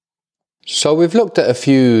So we've looked at a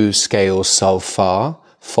few scales so far,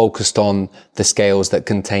 focused on the scales that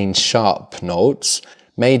contain sharp notes.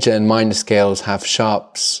 Major and minor scales have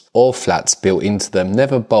sharps or flats built into them,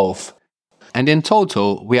 never both. And in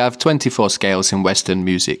total, we have 24 scales in Western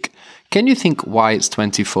music. Can you think why it's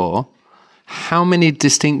 24? How many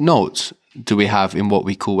distinct notes do we have in what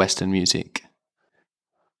we call Western music?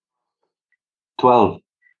 12.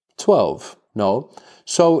 12? No.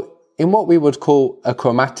 So in what we would call a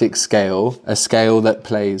chromatic scale, a scale that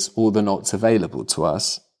plays all the notes available to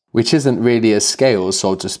us, which isn't really a scale,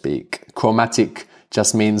 so to speak. Chromatic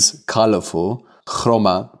just means colourful.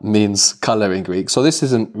 Chroma means colour in Greek. So this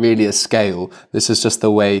isn't really a scale. This is just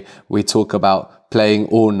the way we talk about playing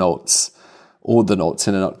all the notes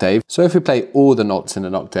in an octave. So if we play all the notes in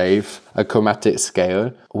an octave, a chromatic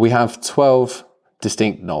scale, we have 12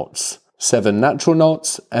 distinct notes, 7 natural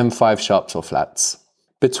notes and 5 sharps or flats.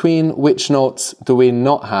 Between which notes do we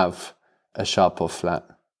not have a sharp or flat?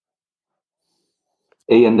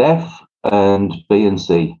 E and F and B and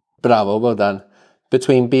C. Bravo, well done.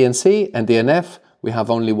 Between B and C and D and F, we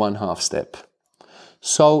have only one half step.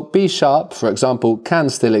 So B sharp, for example, can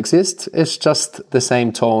still exist. It's just the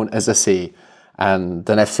same tone as a C. And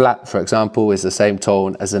an F flat, for example, is the same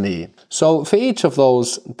tone as an E. So for each of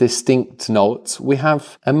those distinct notes, we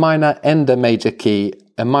have a minor and a major key,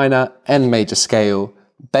 a minor and major scale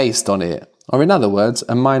based on it. Or in other words,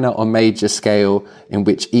 a minor or major scale in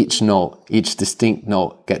which each note, each distinct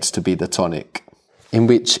note gets to be the tonic. In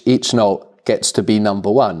which each note gets to be number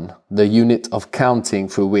 1, the unit of counting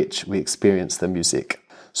through which we experience the music.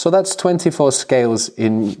 So that's 24 scales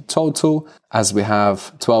in total, as we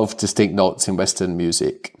have 12 distinct notes in Western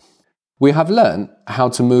music. We have learned how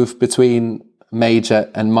to move between major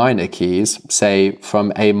and minor keys, say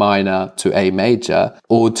from A minor to A major,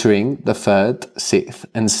 altering the 3rd, 6th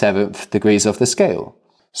and 7th degrees of the scale.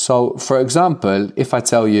 So, for example, if I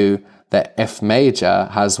tell you that F major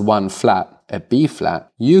has 1 flat, a B flat,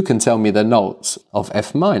 you can tell me the notes of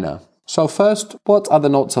F minor. So first, what are the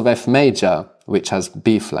notes of F major, which has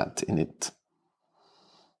B flat in it?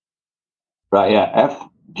 Right, yeah. F,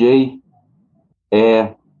 G,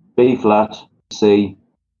 A, B flat, C,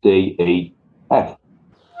 D, E, F.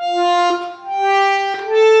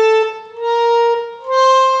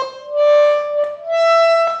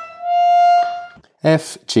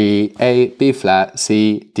 F, G, A, B flat,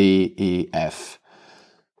 C, D, E, F.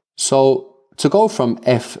 So to go from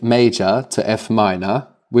F major to F minor,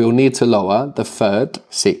 we'll need to lower the 3rd,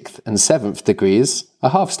 6th and 7th degrees a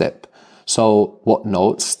half step. So what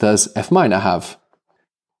notes does F minor have?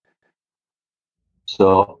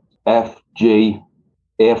 So F, G,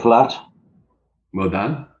 A flat. Well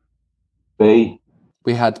done. B.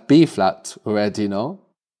 We had B flat already, no?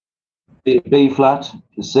 B flat,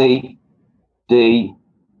 C, D,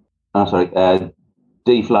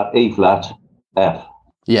 D flat, E flat, F.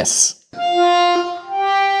 Yes.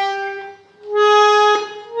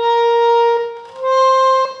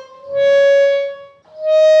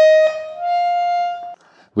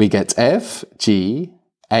 We get F, G,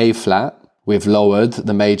 A flat. We've lowered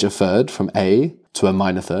the major 3rd from A to a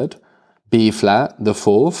minor 3rd. B flat, the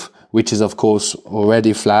 4th, which is of course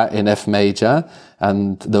already flat in F major.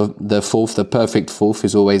 And the 4th, the perfect 4th,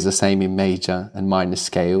 is always the same in major and minor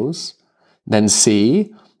scales. Then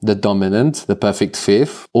C, the dominant, the perfect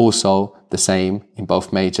 5th, also the same in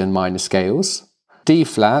both major and minor scales. D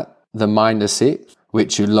flat, the minor 6th,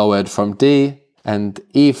 which you lowered from D. And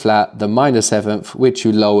E flat, the minor 7th, which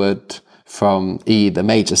you lowered from E, the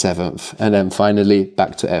major 7th, and then finally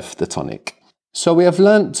back to F, the tonic. So we have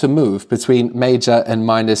learned to move between major and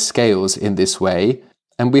minor scales in this way,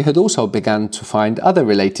 and we had also begun to find other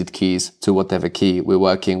related keys to whatever key we're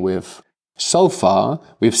working with. So far,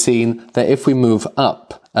 we've seen that if we move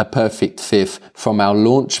up a perfect 5th from our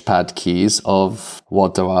launchpad keys of,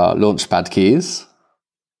 what are our launchpad keys?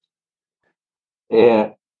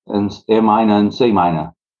 A minor and C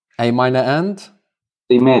minor. A minor and?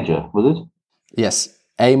 C major, was it? Yes,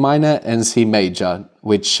 A minor and C major,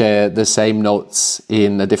 which share the same notes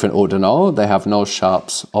in a different order. No, they have no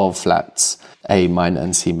sharps or flats, A minor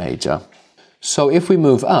and C major. So if we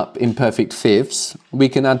move up in perfect 5ths, we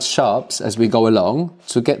can add sharps as we go along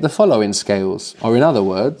to get the following scales. Or in other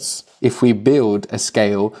words, if we build a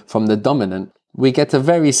scale from the dominant, we get a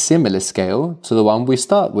very similar scale to the one we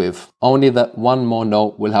start with, only that one more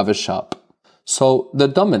note will have a sharp. So the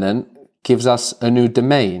dominant gives us a new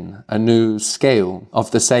domain, a new scale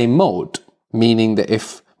of the same mode, meaning that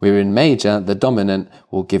if we're in major, the dominant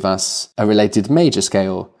will give us a related major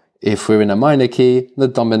scale. If we're in a minor key, the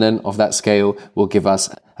dominant of that scale will give us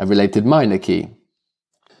a related minor key.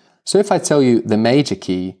 So if I tell you the major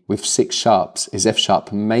key with 6 sharps is F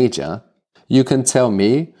sharp major, you can tell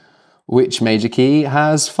me which major key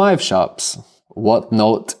has 5 sharps. What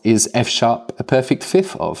note is F sharp a perfect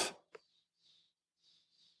fifth of?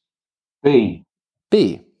 B.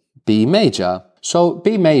 B. B major. So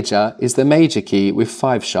B major is the major key with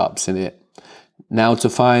 5 sharps in it. Now to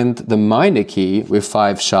find the minor key with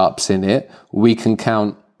 5 sharps in it, we can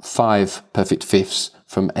count 5 perfect fifths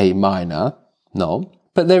from A minor. No.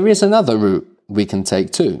 But there is another route we can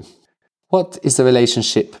take too. What is the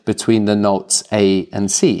relationship between the notes A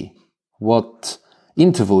and C? What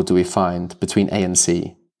interval do we find between A and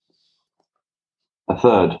C? A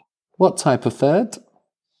third. What type of third?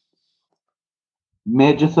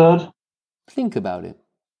 Major third. Think about it.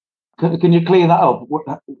 Can you clear that up?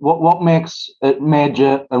 What makes it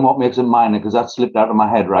major and what makes it minor? Because that slipped out of my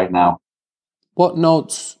head right now. What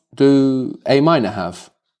notes do A minor have?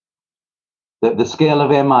 The scale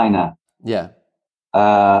of A minor. Yeah.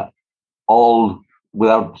 All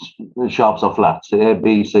without sharps or flats. A,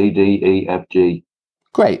 B, C, D, E, F, G.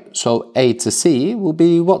 Great. So A to C will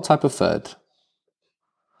be what type of third?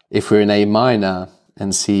 If we're in A minor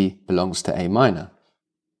and C belongs to A minor.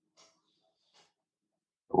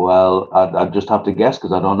 Well, I'd just have to guess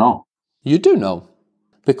because I don't know. You do know.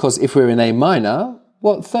 Because if we're in A minor,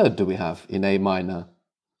 what third do we have in A minor?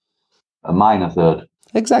 A minor third.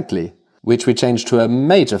 Exactly. Which we change to a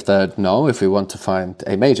major third now if we want to find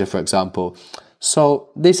A major, for example.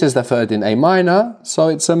 So this is the third in A minor, so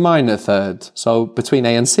it's a minor third. So between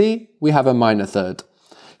A and C, we have a minor third.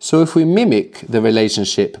 So if we mimic the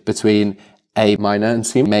relationship between A minor and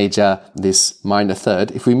C major, this minor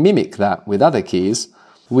third, if we mimic that with other keys,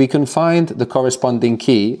 we can find the corresponding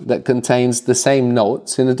key that contains the same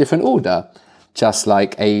notes in a different order, just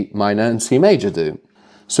like A minor and C major do.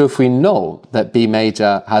 So if we know that B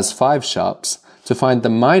major has 5 sharps, to find the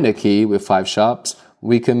minor key with 5 sharps,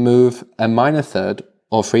 we can move a minor third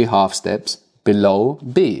or 3 half steps below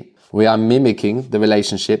B. We are mimicking the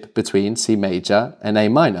relationship between C major and A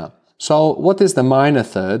minor. So what is the minor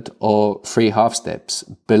third or 3 half steps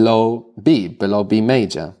below B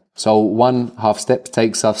major? So 1 half step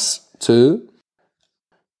takes us to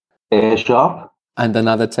A sharp. And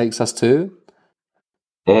another takes us to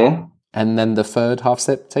A. And then the third half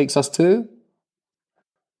step takes us to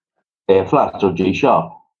A flat or G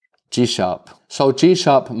sharp. G sharp. So G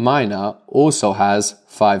sharp minor also has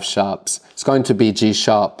 5 sharps. It's going to be G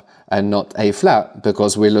sharp and not A flat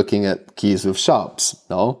because we're looking at keys with sharps,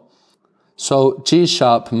 no? So G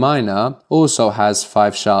sharp minor also has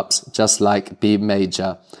 5 sharps just like B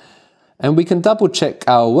major. And we can double check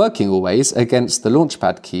our working always against the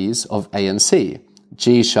launchpad keys of A and C.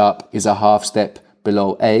 G sharp is a half step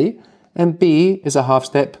below A and B is a half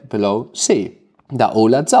step below C. That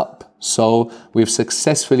all adds up. So we've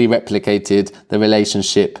successfully replicated the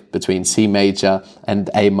relationship between C major and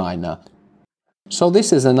A minor. So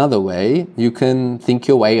this is another way you can think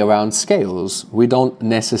your way around scales. We don't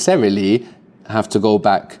necessarily have to go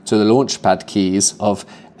back to the launchpad keys of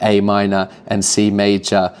A minor and C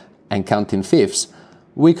major and count in fifths.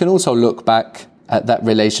 We can also look back at that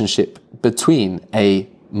relationship between A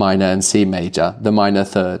minor and C major, the minor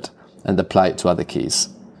third, and apply it to other keys.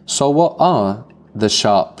 So what are the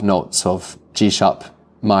sharp notes of G sharp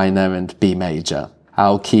minor and B major,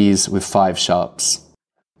 our keys with 5 sharps?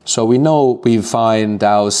 So we know we find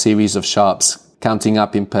our series of sharps counting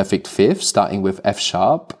up in perfect fifths, starting with F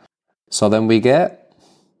sharp. So then we get?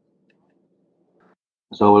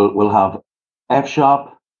 So we'll have F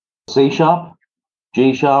sharp, C sharp,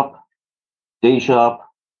 G sharp, D sharp,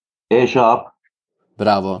 A sharp.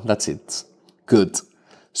 Bravo, that's it. Good.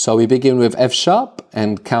 So we begin with F sharp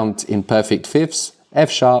and count in perfect fifths. F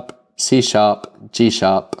sharp, C sharp, G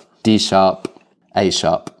sharp, D sharp, A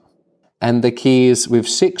sharp. And the keys with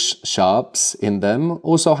 6 sharps in them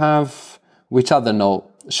also have which other note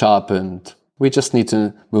sharpened? We just need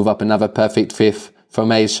to move up another perfect fifth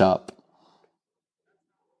from A sharp.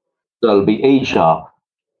 So it'll be E sharp.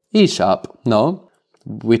 E sharp, no.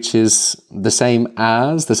 Which is the same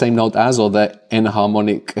note as, or the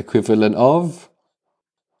enharmonic equivalent of?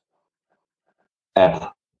 F.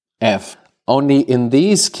 F. Only in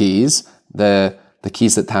these keys, the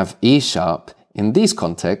keys that have E sharp, in these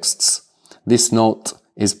contexts, this note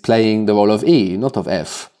is playing the role of E, not of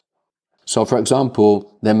F. So for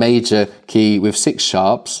example, the major key with 6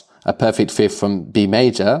 sharps, a perfect fifth from B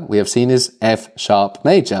major, we have seen is F sharp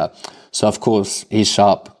major. So of course, E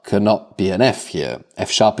sharp cannot be an F here.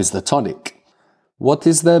 F sharp is the tonic. What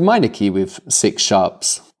is the minor key with 6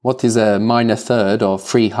 sharps? What is a minor third or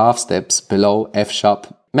 3 half steps below F sharp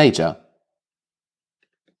major?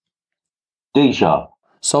 D sharp.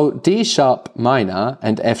 So D sharp minor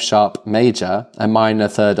and F sharp major, a minor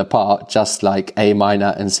third apart, just like A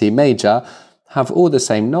minor and C major, have all the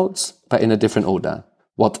same notes, but in a different order.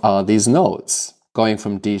 What are these notes? Going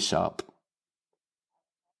from D sharp.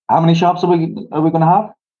 How many sharps are we going to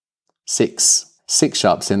have? 6. 6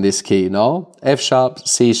 sharps in this key, no? F sharp,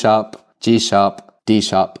 C sharp, G sharp, D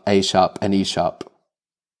sharp, A sharp, and E sharp.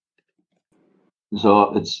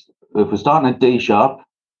 So if we're starting at D sharp,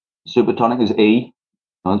 supertonic is E.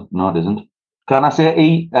 No, it isn't. Can I say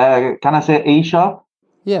E? Can I say E sharp?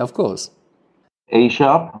 Yeah, of course. E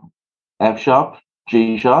sharp, F sharp,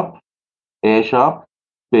 G sharp, A sharp,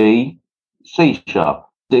 B, C sharp,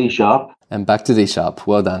 D sharp. And back to D sharp.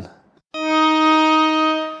 Well done.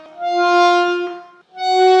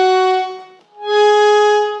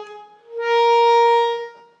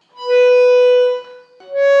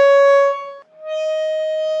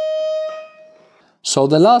 So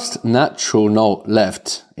the last natural note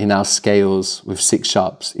left in our scales with 6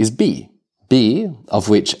 sharps is B. B, of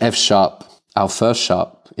which F sharp, our first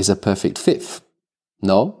sharp, is a perfect fifth.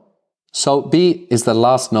 No? So B is the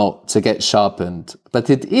last note to get sharpened, but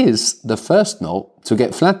it is the first note to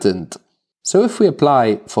get flattened. So if we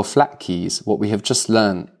apply for flat keys what we have just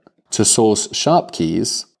learned to source sharp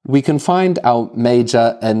keys, we can find our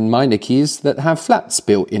major and minor keys that have flats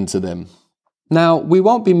built into them. Now, we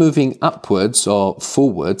won't be moving upwards or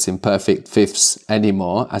forwards in perfect fifths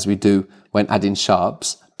anymore as we do when adding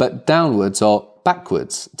sharps, but downwards or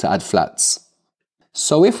backwards to add flats.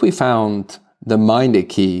 So if we found the minor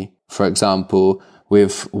key, for example,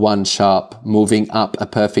 with 1 sharp moving up a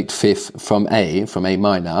perfect fifth from A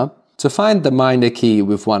minor, to find the minor key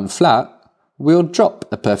with 1 flat, we'll drop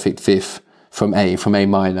a perfect fifth from A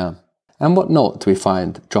minor. And what note do we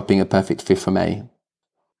find dropping a perfect fifth from A?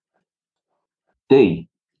 D.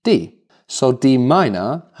 D. So D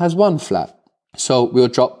minor has 1 flat. So we'll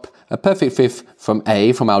drop a perfect fifth from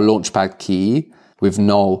A, from our launchpad key, with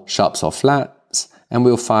no sharps or flats, and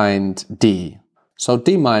we'll find D. So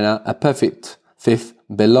D minor, a perfect fifth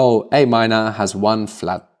below A minor, has 1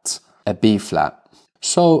 flat, a B flat.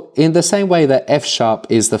 So in the same way that F sharp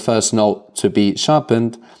is the first note to be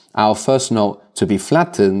sharpened, our first note to be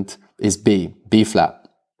flattened is B, B flat.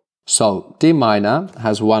 So D minor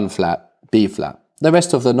has 1 flat, B flat. The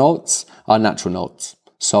rest of the notes are natural notes.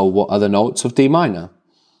 So what are the notes of D minor?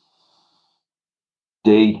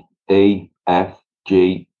 D, E, F,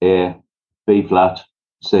 G, A, B flat,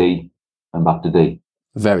 C, and back to D.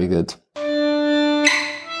 Very good.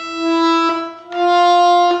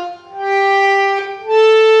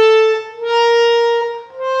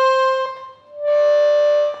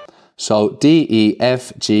 So D, E,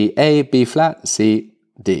 F, G, A, B flat, C,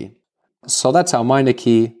 D. So that's our minor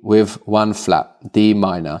key with 1 flat, D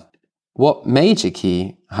minor. What major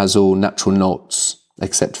key has all natural notes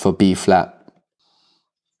except for B flat?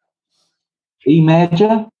 E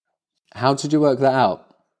major. How did you work that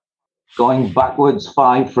out? Going backwards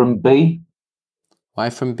 5 from B.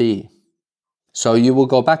 Why from B? So you will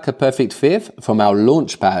go back a perfect fifth from our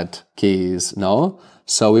launchpad keys, no?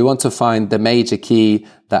 So we want to find the major key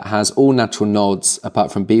that has all natural notes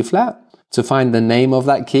apart from B flat. To find the name of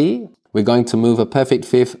that key, we're going to move a perfect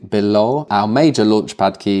fifth below our major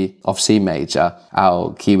launchpad key of C major,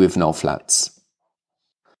 our key with no flats.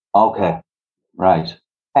 Okay, right.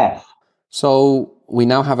 F. So we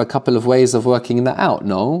now have a couple of ways of working that out,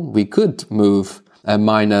 no? We could move a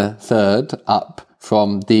minor third up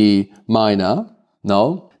from D minor,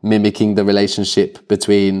 no? Mimicking the relationship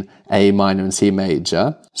between A minor and C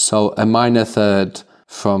major. So a minor third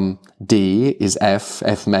from D is F,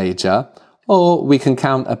 F major. Or we can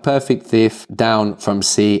count a perfect fifth down from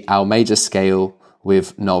C, our major scale,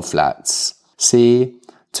 with no flats. C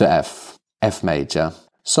to F, F major.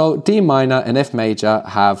 So D minor and F major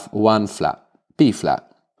have 1 flat, B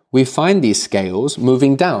flat. We find these scales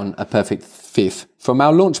moving down a perfect fifth from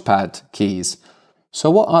our launchpad keys. So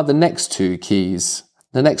what are the next 2 keys?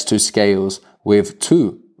 The next 2 scales with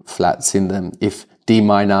 2 flats in them, if D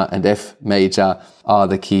minor and F major are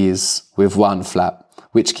the keys with 1 flat.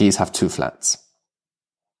 Which keys have 2 flats?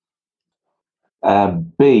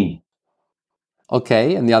 B.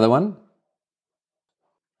 Okay, and the other one?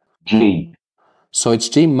 G. So it's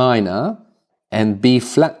G minor and B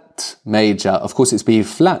flat major. Of course, it's B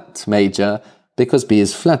flat major because B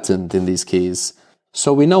is flattened in these keys.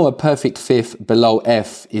 So we know a perfect fifth below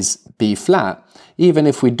F is B flat, even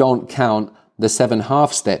if we don't count the 7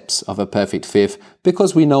 half steps of a perfect fifth,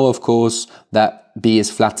 because we know, of course, that B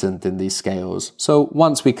is flattened in these scales. So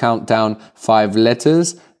once we count down 5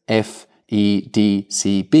 letters, F, E, D,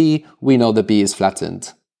 C, B, we know that B is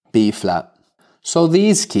flattened, B flat. So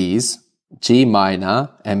these keys G minor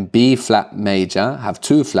and B flat major have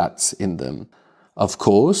two flats in them. Of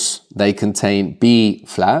course, they contain B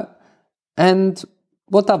flat and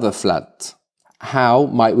what other flat? How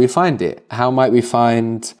might we find it? How might we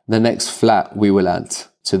find the next flat we will add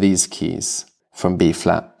to these keys from B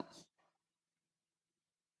flat?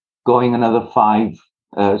 Going another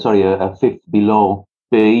a fifth below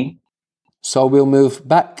B. So we'll move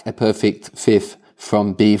back a perfect fifth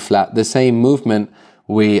from B flat, the same movement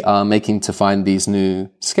we are making to find these new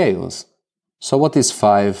scales. So what is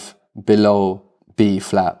 5 below B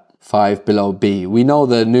flat? 5 below B. We know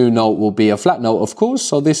the new note will be a flat note, of course,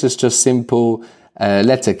 so this is just simple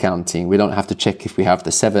letter counting. We don't have to check if we have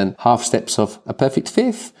the 7 half steps of a perfect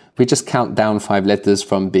fifth. We just count down 5 letters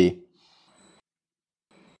from B.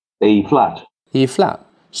 E flat. E flat.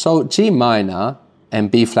 So G minor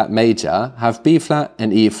and B flat major have B flat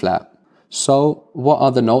and E flat. So what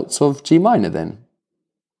are the notes of G minor then?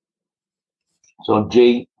 So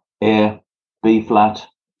G, A, B flat,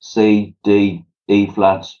 C, D, E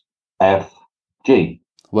flat, F, G.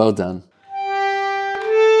 Well done.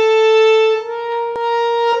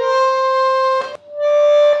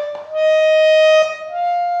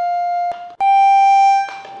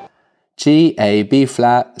 G, A, B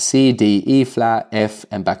flat, C, D, E flat, F,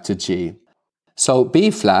 and back to G. So B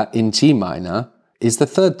flat in G minor is the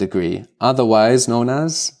third degree, otherwise known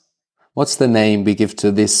as... What's the name we give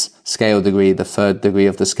to this scale degree, the third degree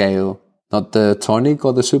of the scale? Not the tonic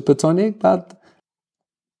or the supertonic, but...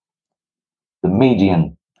 The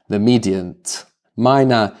median. The median.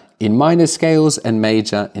 Minor in minor scales and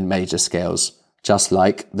major in major scales, just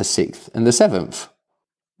like the 6th and the 7th.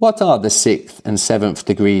 What are the 6th and 7th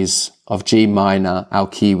degrees of G minor, our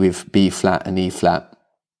key with B flat and E flat?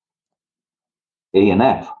 E and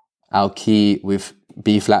F. Our key with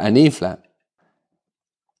B flat and E flat?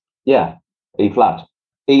 Yeah, E flat.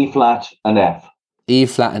 E flat and F. E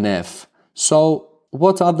flat and F. So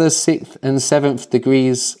what are the 6th and 7th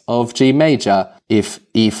degrees of G major if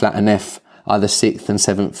E flat and F are the 6th and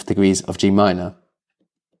 7th degrees of G minor?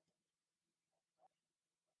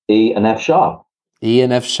 E and F sharp. E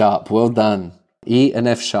and F sharp, well done. E and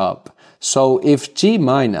F sharp. So if G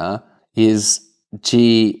minor is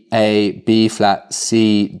G, A, B flat,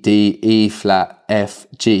 C, D, E flat, F,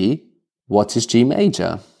 G, what is G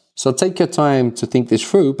major? So take your time to think this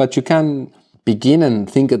through, but you can begin and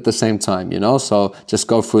think at the same time, So just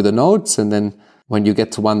go through the notes, and then when you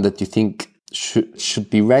get to one that you think should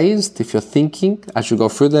be raised, if you're thinking as you go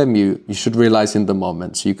through them, you should realize in the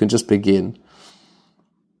moment. So you can just begin.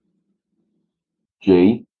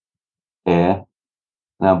 G, A,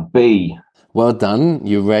 now B. Well done.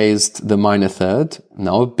 You raised the minor third.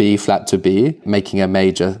 No, B flat to B, making a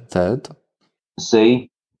major third.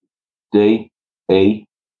 C, D, E,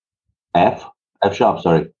 F sharp,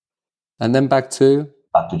 sorry. And then back to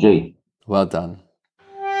G. Well done.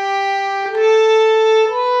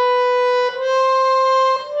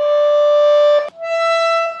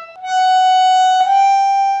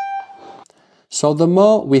 So the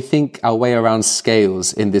more we think our way around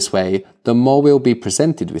scales in this way, the more we'll be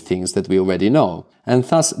presented with things that we already know. And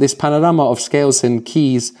thus, this panorama of scales and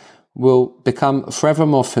keys will become forever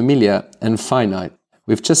more familiar and finite.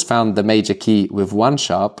 We've just found the major key with 1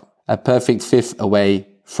 sharp, a perfect fifth away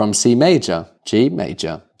from C major, G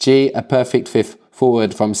major. G, a perfect fifth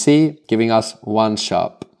forward from C, giving us 1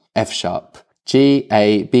 sharp, F sharp. G,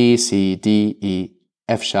 A, B, C, D, E,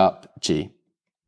 F sharp, G.